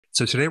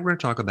So today we're going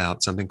to talk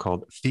about something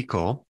called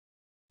fecal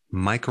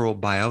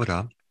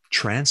microbiota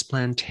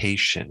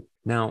transplantation.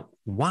 Now,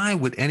 why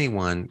would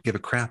anyone give a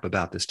crap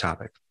about this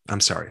topic? I'm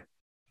sorry,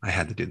 I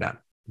had to do that.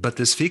 But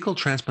this fecal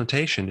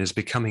transplantation is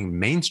becoming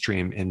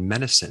mainstream in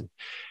medicine.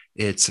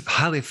 It's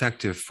highly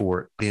effective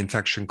for the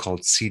infection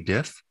called C.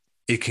 diff.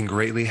 It can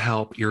greatly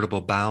help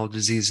irritable bowel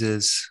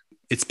diseases.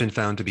 It's been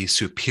found to be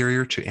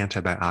superior to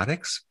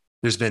antibiotics.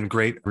 There's been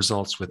great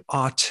results with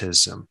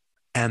autism,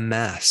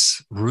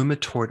 MS,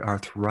 rheumatoid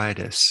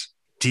arthritis,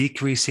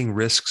 decreasing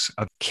risks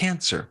of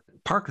cancer,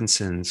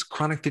 Parkinson's,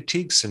 chronic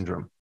fatigue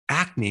syndrome,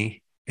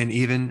 acne, and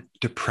even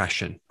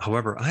depression.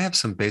 However, I have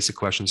some basic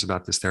questions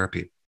about this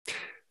therapy.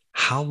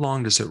 How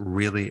long does it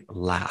really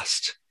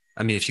last?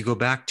 I mean, if you go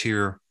back to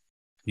your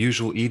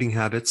usual eating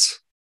habits,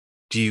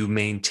 do you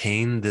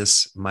maintain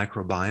this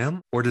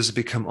microbiome, or does it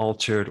become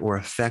altered or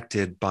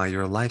affected by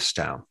your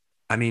lifestyle?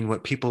 I mean,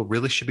 what people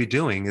really should be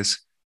doing is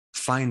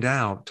find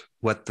out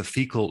what the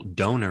fecal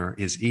donor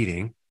is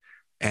eating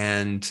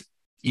and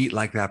eat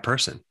like that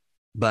person.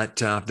 But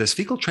this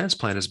fecal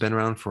transplant has been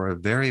around for a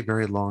very,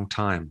 very long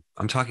time.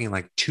 I'm talking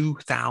like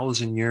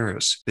 2,000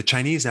 years. The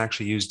Chinese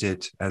actually used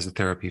it as a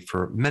therapy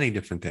for many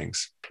different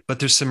things. But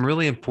there's some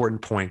really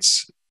important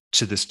points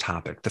to this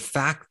topic. The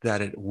fact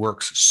that it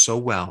works so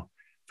well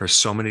for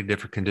so many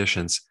different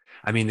conditions.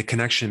 I mean, the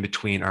connection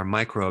between our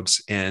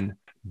microbes and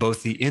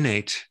both the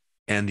innate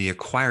and the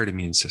acquired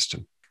immune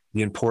system,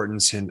 the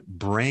importance in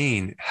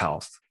brain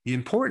health, the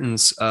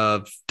importance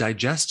of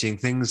digesting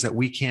things that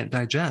we can't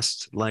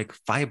digest, like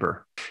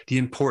fiber, the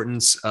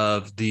importance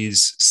of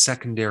these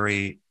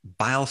secondary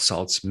bile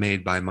salts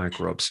made by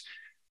microbes,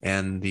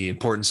 and the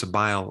importance of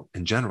bile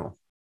in general.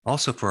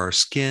 Also for our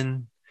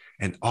skin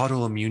and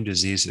autoimmune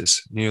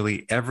diseases.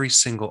 Nearly every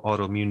single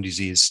autoimmune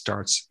disease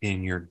starts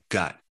in your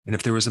gut. And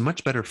if there was a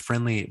much better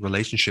friendly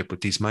relationship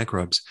with these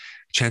microbes,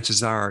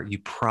 chances are you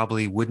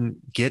probably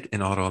wouldn't get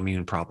an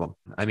autoimmune problem.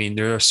 I mean,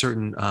 there are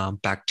certain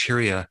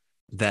bacteria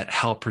that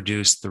help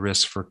reduce the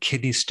risk for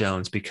kidney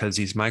stones because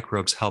these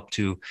microbes help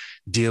to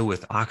deal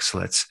with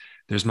oxalates.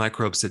 There's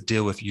microbes that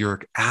deal with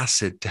uric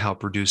acid to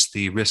help reduce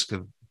the risk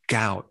of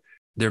gout.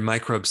 There are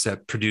microbes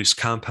that produce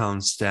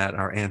compounds that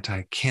are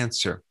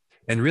anti-cancer.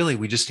 And really,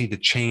 we just need to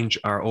change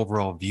our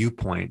overall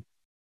viewpoint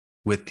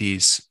with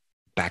these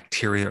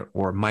bacteria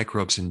or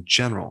microbes in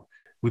general.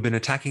 We've been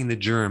attacking the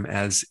germ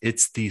as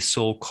it's the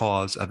sole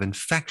cause of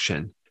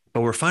infection,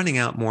 but we're finding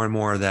out more and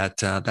more that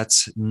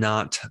that's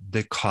not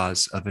the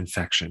cause of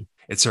infection.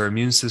 It's our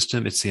immune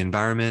system, it's the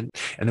environment.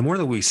 And the more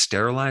that we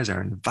sterilize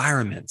our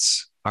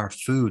environments, our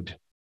food,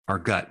 our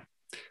gut,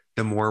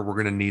 the more we're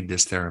going to need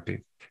this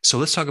therapy. So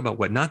let's talk about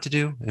what not to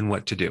do and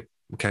what to do.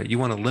 Okay, you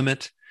want to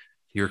limit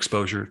your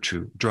exposure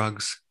to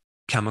drugs,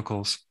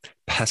 chemicals,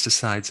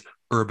 pesticides,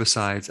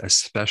 herbicides,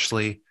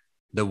 especially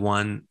the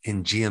one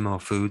in GMO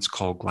foods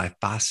called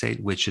glyphosate,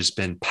 which has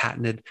been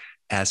patented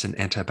as an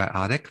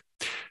antibiotic.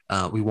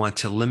 We want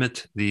to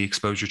limit the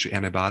exposure to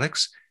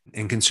antibiotics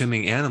and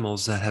consuming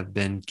animals that have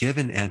been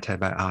given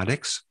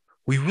antibiotics.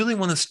 We really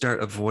want to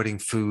start avoiding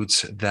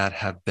foods that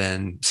have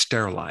been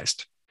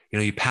sterilized. You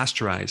know, you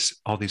pasteurize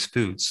all these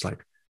foods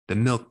like the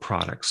milk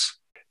products,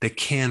 the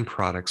canned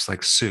products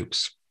like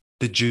soups,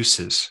 the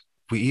juices.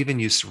 We even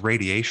use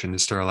radiation to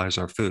sterilize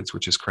our foods,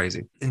 which is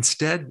crazy.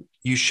 Instead,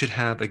 you should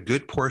have a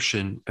good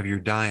portion of your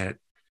diet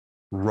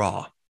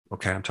raw.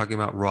 Okay, I'm talking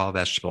about raw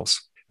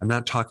vegetables. I'm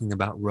not talking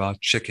about raw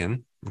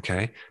chicken.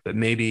 Okay, but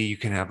maybe you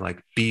can have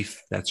like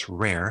beef that's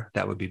rare.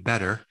 That would be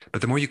better.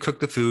 But the more you cook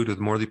the food, or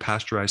the more you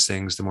pasteurize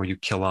things, the more you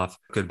kill off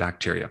good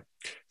bacteria.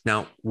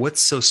 Now,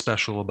 what's so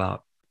special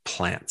about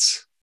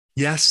plants?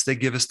 Yes, they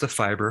give us the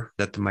fiber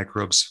that the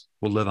microbes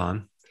will live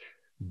on,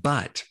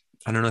 but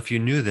I don't know if you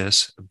knew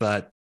this,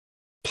 but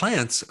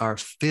plants are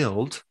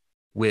filled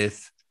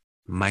with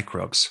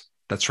microbes.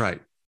 That's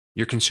right.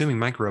 You're consuming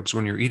microbes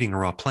when you're eating a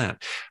raw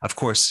plant. Of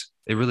course,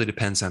 it really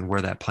depends on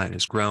where that plant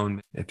is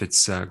grown. If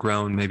it's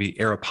grown maybe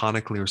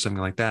aeroponically or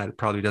something like that, it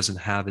probably doesn't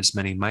have as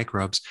many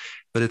microbes.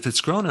 But if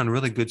it's grown on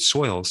really good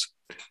soils,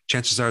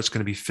 chances are it's going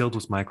to be filled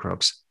with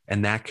microbes,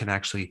 and that can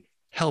actually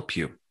help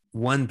you.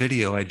 One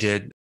video I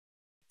did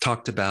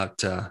talked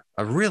about a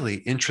really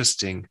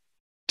interesting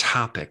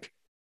topic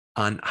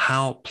on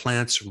how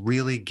plants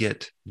really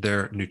get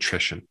their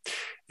nutrition.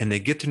 And they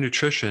get the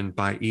nutrition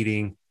by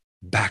eating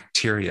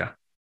bacteria.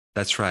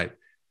 That's right.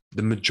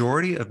 The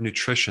majority of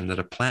nutrition that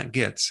a plant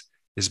gets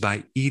is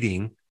by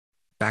eating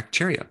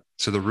bacteria.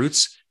 So the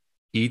roots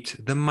eat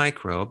the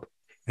microbe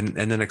and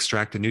then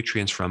extract the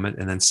nutrients from it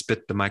and then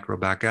spit the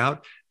microbe back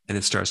out, and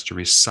it starts to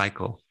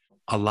recycle.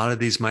 A lot of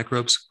these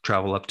microbes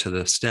travel up to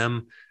the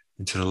stem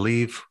and to the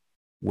leaf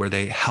where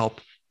they help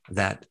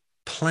that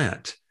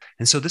plant.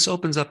 And so this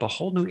opens up a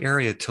whole new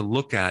area to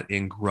look at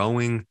in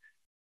growing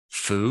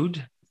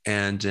food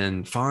and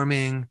in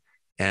farming.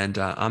 And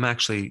I'm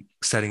actually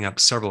setting up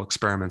several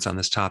experiments on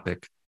this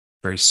topic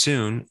very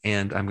soon,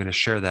 and I'm going to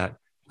share that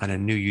on a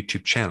new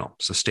YouTube channel.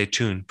 So stay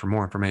tuned for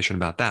more information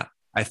about that.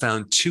 I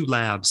found 2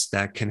 labs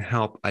that can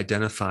help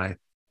identify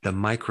the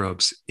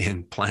microbes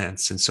in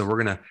plants. And so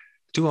we're going to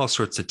do all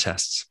sorts of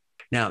tests.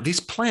 Now, these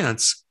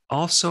plants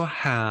also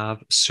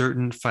have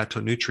certain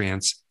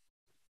phytonutrients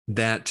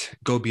that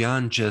go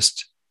beyond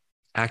just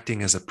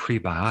acting as a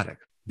prebiotic.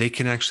 They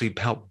can actually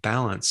help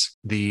balance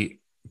the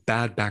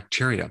bad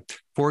bacteria.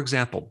 For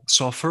example,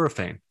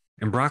 sulforaphane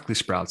in broccoli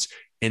sprouts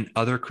and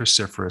other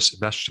cruciferous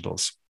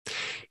vegetables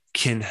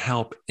can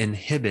help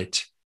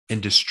inhibit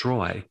and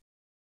destroy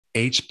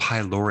H.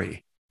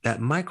 pylori,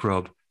 that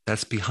microbe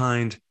that's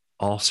behind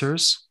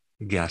ulcers,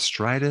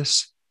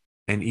 gastritis,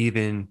 and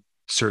even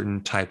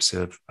certain types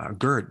of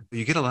GERD.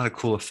 You get a lot of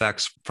cool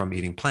effects from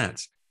eating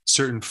plants.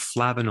 Certain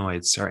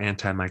flavonoids are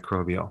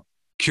antimicrobial.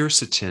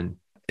 Quercetin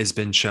has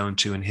been shown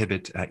to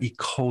inhibit E.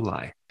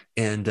 coli.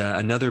 And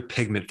another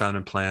pigment found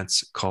in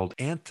plants called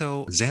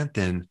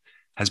anthocyanin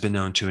has been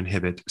known to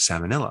inhibit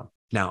salmonella.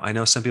 Now, I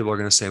know some people are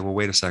going to say, well,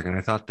 wait a second.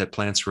 I thought that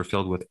plants were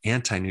filled with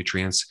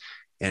anti-nutrients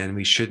and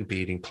we shouldn't be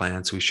eating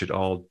plants. We should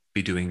all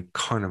be doing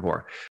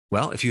carnivore.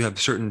 Well, if you have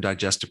certain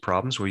digestive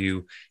problems where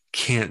you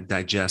can't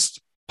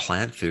digest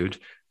plant food,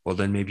 well,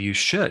 then maybe you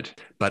should.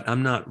 But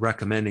I'm not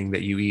recommending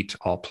that you eat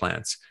all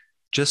plants,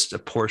 just a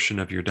portion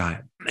of your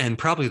diet. And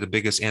probably the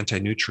biggest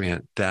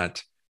anti-nutrient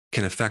that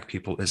can affect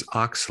people is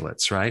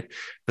oxalates, right?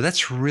 But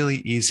that's really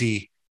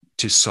easy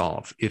to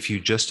solve if you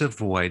just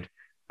avoid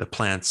the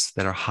plants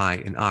that are high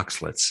in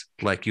oxalates,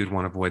 like you'd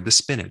want to avoid the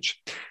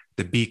spinach,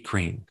 the beet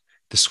green,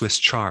 the Swiss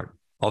chard.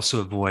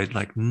 Also avoid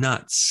like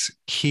nuts,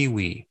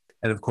 kiwi,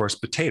 and of course,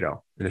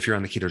 potato. And if you're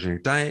on the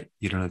ketogenic diet,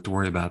 you don't have to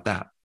worry about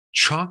that.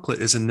 Chocolate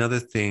is another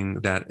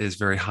thing that is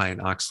very high in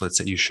oxalates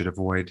that you should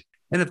avoid.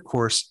 And of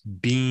course,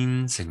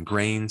 beans and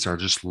grains are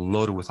just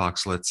loaded with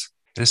oxalates,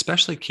 and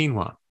especially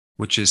quinoa,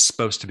 which is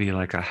supposed to be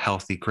like a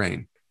healthy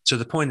grain. So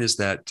the point is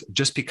that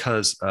just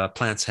because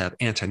plants have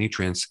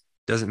anti-nutrients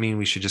doesn't mean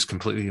we should just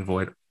completely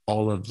avoid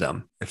all of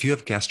them. If you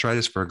have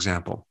gastritis, for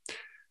example,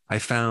 I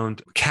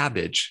found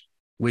cabbage,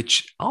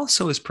 which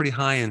also is pretty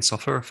high in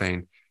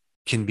sulforaphane,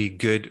 can be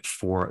good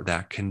for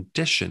that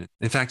condition.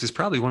 In fact, it's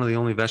probably one of the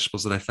only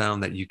vegetables that I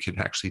found that you could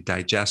actually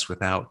digest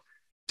without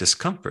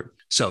discomfort.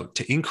 So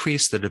to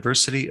increase the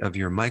diversity of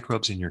your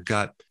microbes in your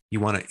gut, you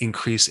want to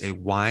increase a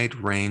wide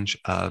range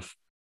of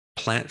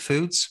plant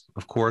foods,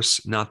 of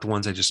course, not the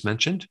ones I just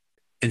mentioned,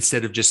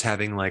 instead of just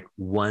having like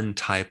one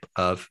type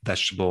of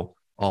vegetable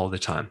all the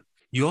time.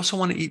 You also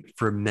want to eat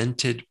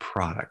fermented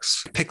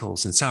products,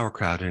 pickles and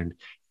sauerkraut and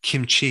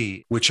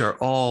kimchi, which are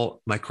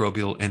all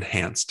microbial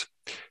enhanced.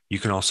 You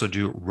can also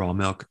do raw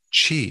milk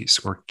cheese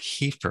or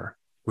kefir,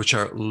 which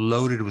are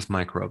loaded with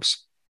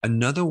microbes.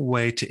 Another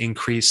way to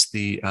increase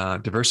the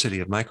diversity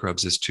of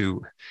microbes is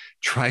to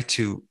try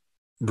to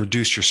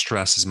reduce your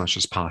stress as much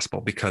as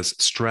possible, because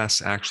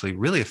stress actually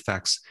really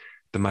affects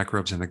the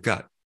microbes in the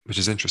gut, which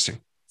is interesting.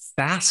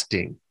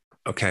 Fasting,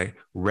 okay,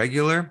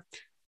 regular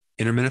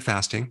intermittent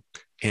fasting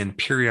and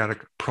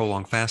periodic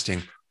prolonged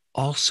fasting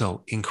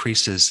also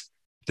increases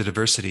the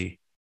diversity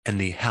and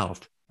the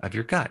health of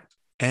your gut.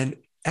 And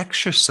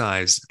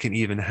exercise can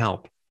even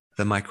help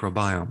the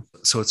microbiome.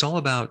 So it's all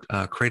about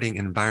creating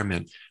an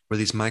environment where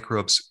these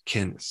microbes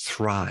can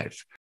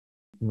thrive.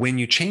 When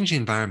you change the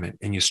environment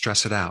and you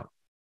stress it out,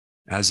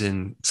 as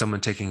in someone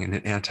taking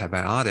an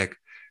antibiotic,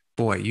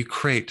 boy, you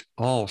create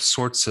all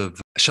sorts of,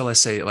 shall I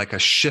say, like a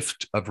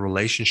shift of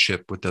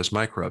relationship with those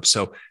microbes.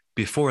 So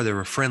before they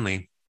were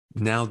friendly,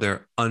 now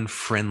they're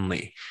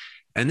unfriendly.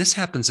 And this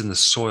happens in the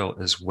soil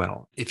as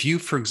well. If you,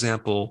 for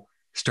example,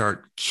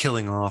 start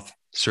killing off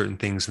certain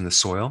things in the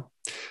soil,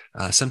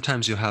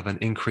 sometimes you'll have an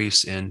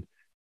increase in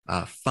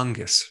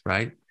fungus,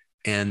 right?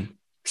 And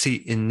see,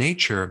 in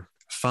nature,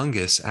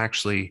 fungus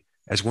actually,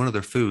 as one of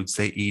their foods,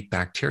 they eat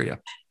bacteria.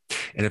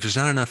 And if there's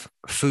not enough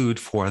food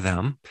for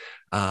them,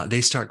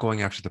 they start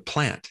going after the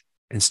plant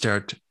and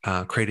start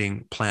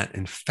creating plant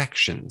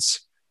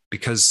infections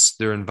because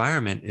their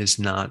environment is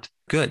not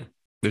good.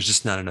 There's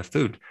just not enough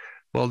food.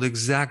 Well, the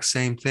exact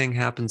same thing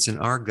happens in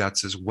our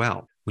guts as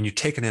well. When you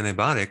take an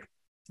antibiotic,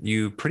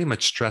 you pretty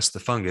much stress the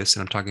fungus,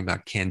 and I'm talking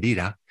about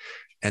candida,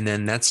 and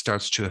then that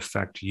starts to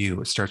affect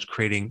you. It starts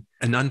creating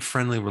an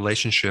unfriendly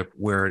relationship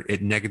where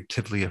it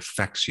negatively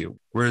affects you.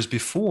 Whereas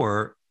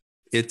before,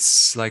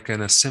 it's like a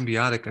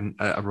symbiotic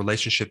a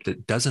relationship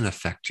that doesn't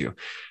affect you.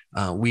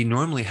 We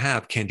normally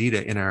have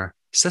candida in our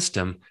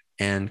system,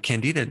 and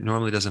candida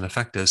normally doesn't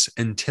affect us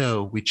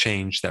until we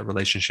change that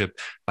relationship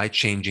by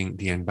changing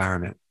the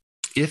environment.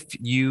 If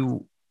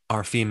you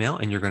are female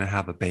and you're going to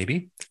have a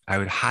baby, I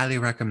would highly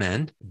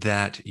recommend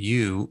that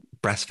you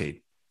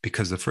breastfeed,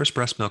 because the first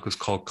breast milk is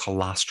called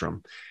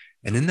colostrum.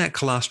 And in that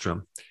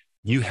colostrum,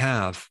 you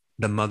have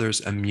the mother's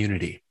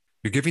immunity.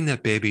 You're giving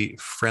that baby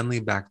friendly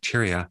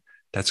bacteria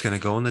that's going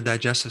to go in the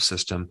digestive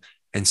system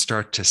and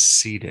start to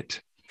seed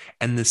it.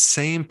 And the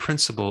same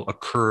principle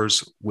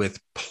occurs with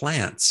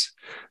plants.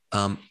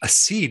 A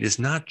seed is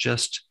not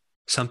just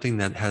something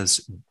that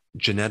has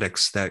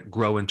genetics that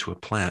grow into a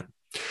plant.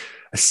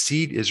 A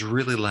seed is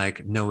really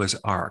like Noah's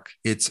Ark.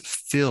 It's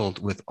filled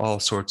with all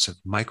sorts of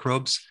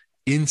microbes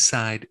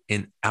inside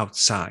and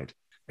outside.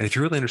 And if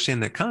you really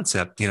understand that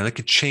concept, that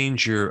could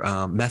change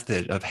your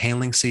method of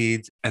handling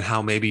seeds and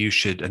how maybe you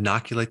should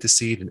inoculate the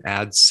seed and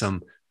add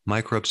some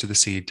microbes to the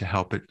seed to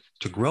help it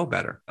to grow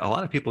better. A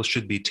lot of people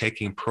should be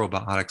taking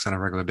probiotics on a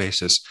regular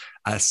basis,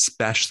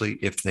 especially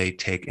if they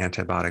take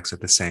antibiotics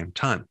at the same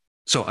time.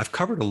 So I've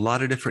covered a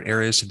lot of different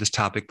areas of this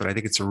topic, but I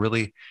think it's a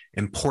really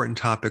important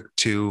topic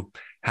to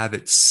have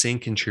it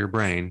sink into your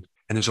brain.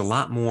 And there's a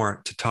lot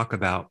more to talk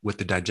about with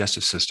the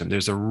digestive system.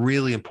 There's a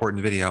really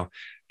important video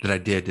that I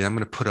did that I'm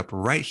going to put up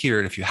right here.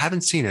 And if you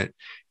haven't seen it,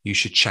 you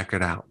should check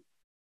it out.